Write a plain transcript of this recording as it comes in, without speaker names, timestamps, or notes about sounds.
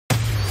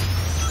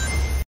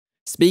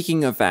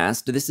Speaking of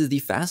fast, this is the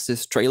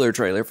fastest trailer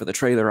for the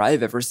trailer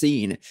I've ever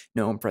seen.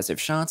 No impressive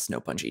shots, no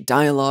punchy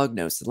dialogue,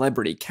 no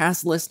celebrity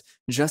cast list,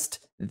 just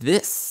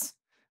this.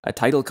 A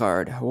title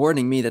card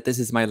warning me that this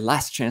is my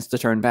last chance to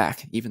turn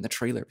back. Even the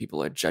trailer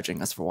people are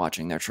judging us for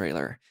watching their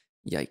trailer.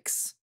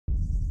 Yikes.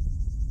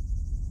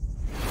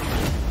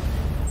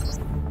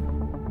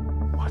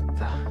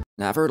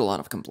 Now, I've heard a lot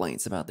of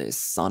complaints about this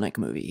Sonic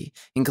movie,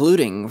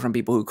 including from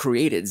people who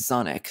created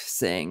Sonic,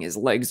 saying his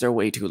legs are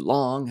way too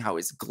long, how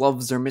his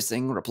gloves are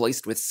missing,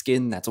 replaced with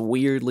skin that's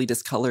weirdly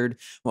discolored.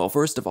 Well,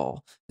 first of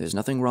all, there's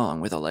nothing wrong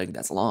with a leg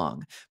that's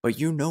long, but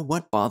you know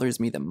what bothers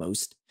me the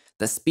most?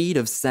 The speed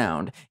of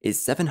sound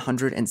is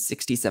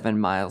 767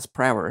 miles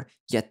per hour,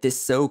 yet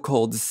this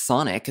so-called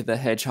Sonic the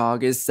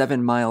Hedgehog is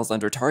 7 miles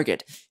under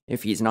target.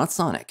 If he's not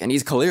Sonic, and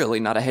he's clearly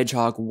not a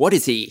hedgehog, what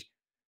is he?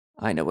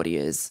 I know what he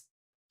is.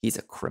 He's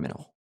a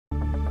criminal.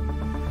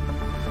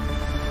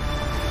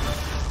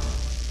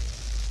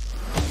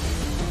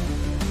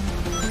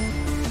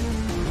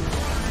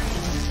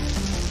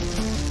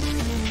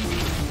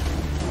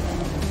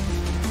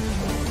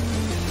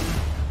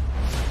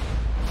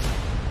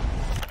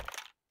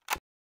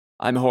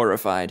 I'm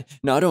horrified,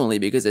 not only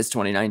because it's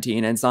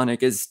 2019 and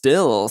Sonic is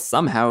still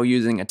somehow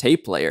using a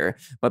tape player,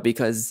 but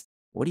because,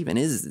 what even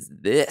is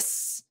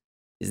this?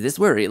 Is this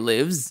where he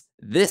lives?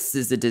 This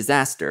is a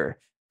disaster.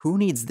 Who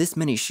needs this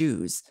many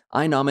shoes?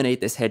 I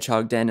nominate this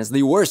Hedgehog Den as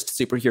the worst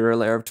superhero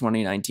lair of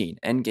 2019.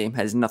 Endgame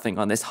has nothing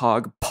on this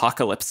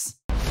hog-pocalypse.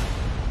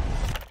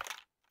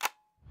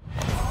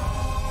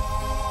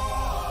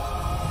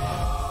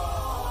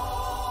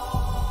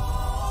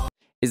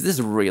 Is this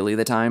really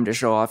the time to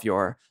show off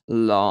your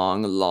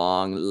long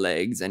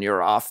legs and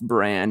your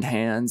off-brand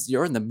hands?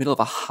 You're in the middle of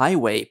a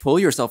highway.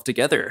 Pull yourself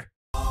together.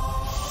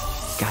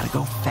 Gotta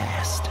go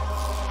fast.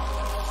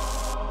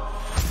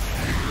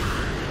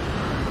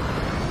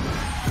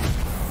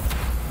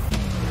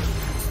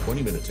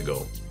 20 minutes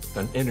ago,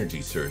 an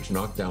energy surge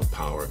knocked out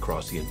power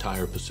across the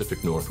entire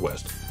Pacific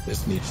Northwest.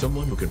 This needs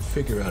someone who can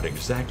figure out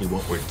exactly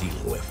what we're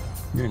dealing with.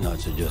 You're not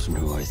suggesting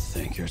who I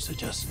think you're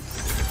suggesting.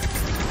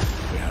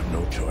 We have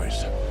no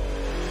choice.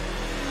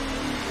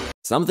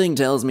 Something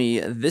tells me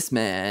this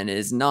man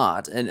is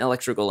not an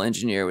electrical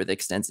engineer with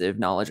extensive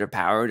knowledge of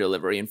power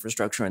delivery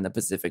infrastructure in the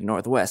Pacific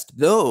Northwest,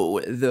 though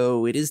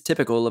it is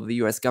typical of the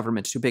US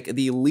government to pick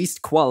the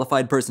least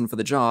qualified person for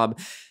the job,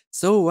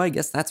 so I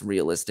guess that's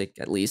realistic,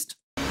 at least.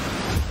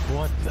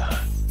 What the?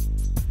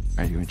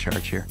 Are you in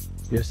charge here?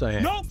 Yes, I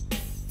am. Nope!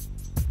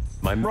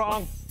 I'm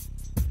wrong.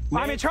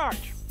 I'm in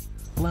charge.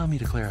 Allow me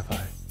to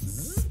clarify.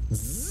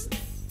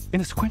 In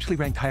a sequentially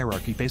ranked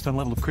hierarchy based on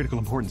level of critical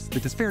importance, the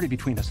disparity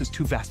between us is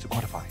too vast to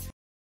quantify.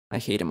 I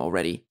hate him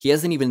already. He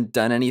hasn't even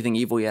done anything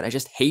evil yet. I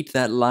just hate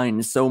that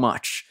line so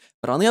much.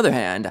 But on the other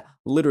hand,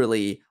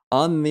 literally,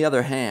 on the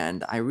other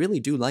hand, I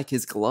really do like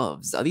his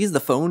gloves. Are these the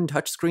phone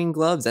touchscreen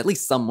gloves? At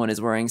least someone is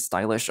wearing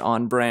stylish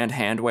on-brand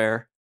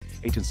handwear.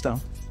 Agent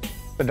Stone?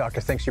 The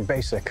doctor thinks you're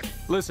basic.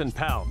 Listen,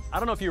 pal, I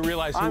don't know if you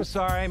realize I'm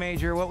sorry,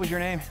 Major. What was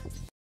your name?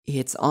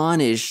 It's on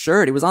his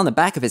shirt. It was on the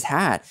back of his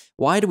hat.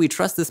 Why do we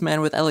trust this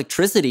man with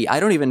electricity? I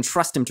don't even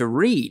trust him to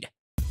read.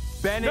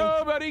 Benny.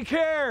 Nobody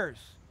cares.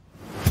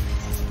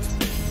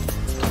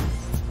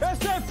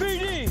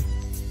 SFPD.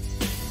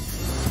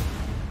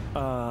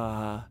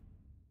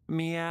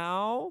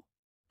 Meow.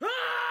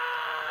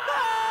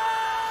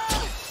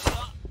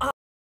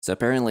 So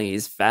apparently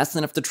he's fast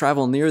enough to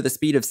travel near the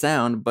speed of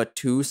sound, but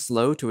too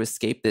slow to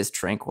escape this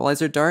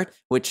tranquilizer dart,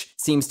 which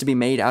seems to be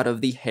made out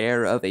of the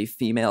hair of a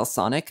female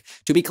Sonic.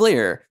 To be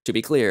clear,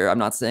 I'm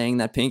not saying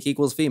that pink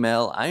equals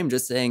female, I'm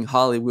just saying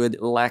Hollywood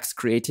lacks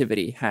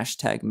creativity.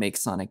 Hashtag make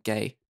Sonic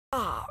gay.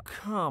 Oh,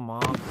 come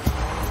on.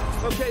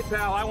 Okay,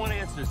 pal, I want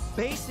answers.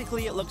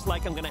 Basically, it looks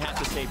like I'm gonna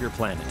have to save your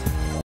planet.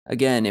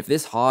 Again, if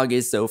this hog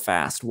is so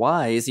fast,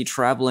 why is he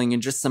traveling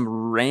in just some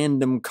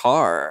random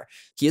car?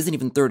 He isn't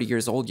even 30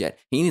 years old yet.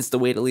 He needs to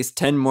wait at least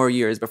 10 more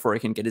years before he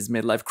can get his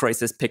midlife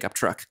crisis pickup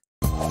truck.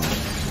 Oh,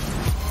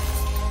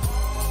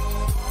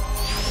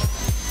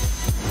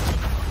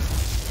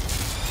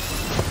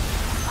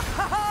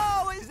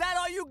 is that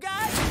all you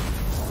got?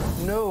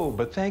 No,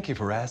 but thank you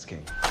for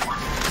asking.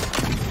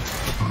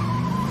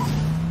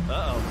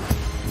 Uh-oh.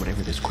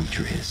 Whatever this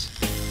creature is,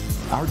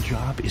 our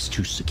job is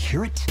to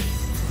secure it.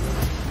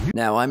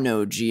 Now, I'm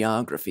no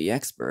geography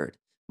expert,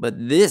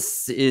 but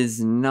this is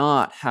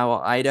not how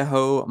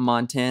Idaho,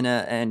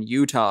 Montana, and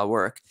Utah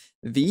work.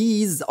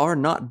 These are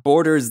not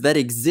borders that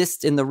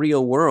exist in the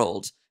real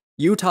world.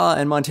 Utah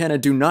and Montana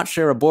do not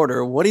share a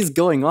border. What is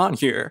going on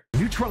here?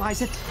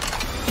 Neutralize it.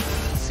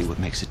 See what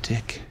makes it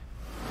tick.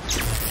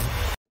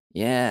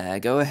 Yeah,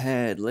 go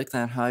ahead, lick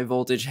that high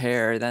voltage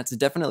hair. That's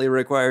definitely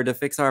required to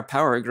fix our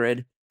power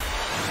grid.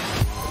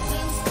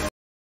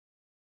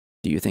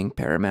 Do you think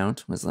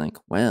Paramount was like,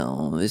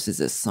 well, this is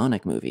a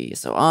Sonic movie,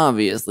 so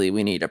obviously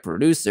we need a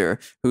producer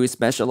who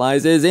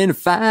specializes in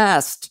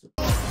fast?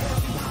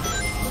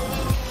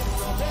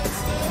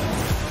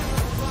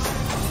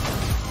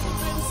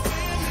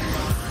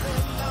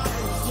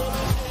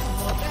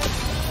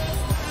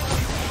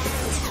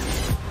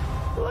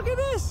 Look at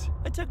this!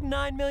 A took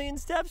 9 million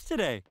steps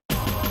today.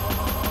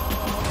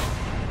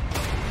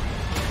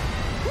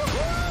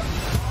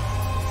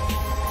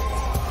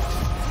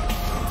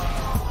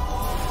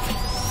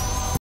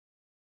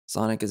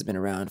 Sonic has been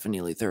around for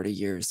nearly 30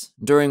 years,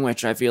 during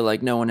which I feel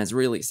like no one has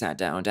really sat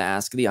down to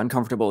ask the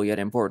uncomfortable yet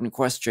important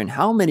question: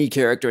 how many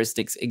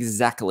characteristics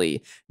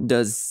exactly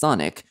does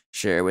Sonic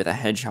share with a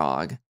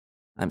hedgehog?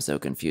 I'm so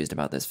confused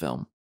about this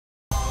film.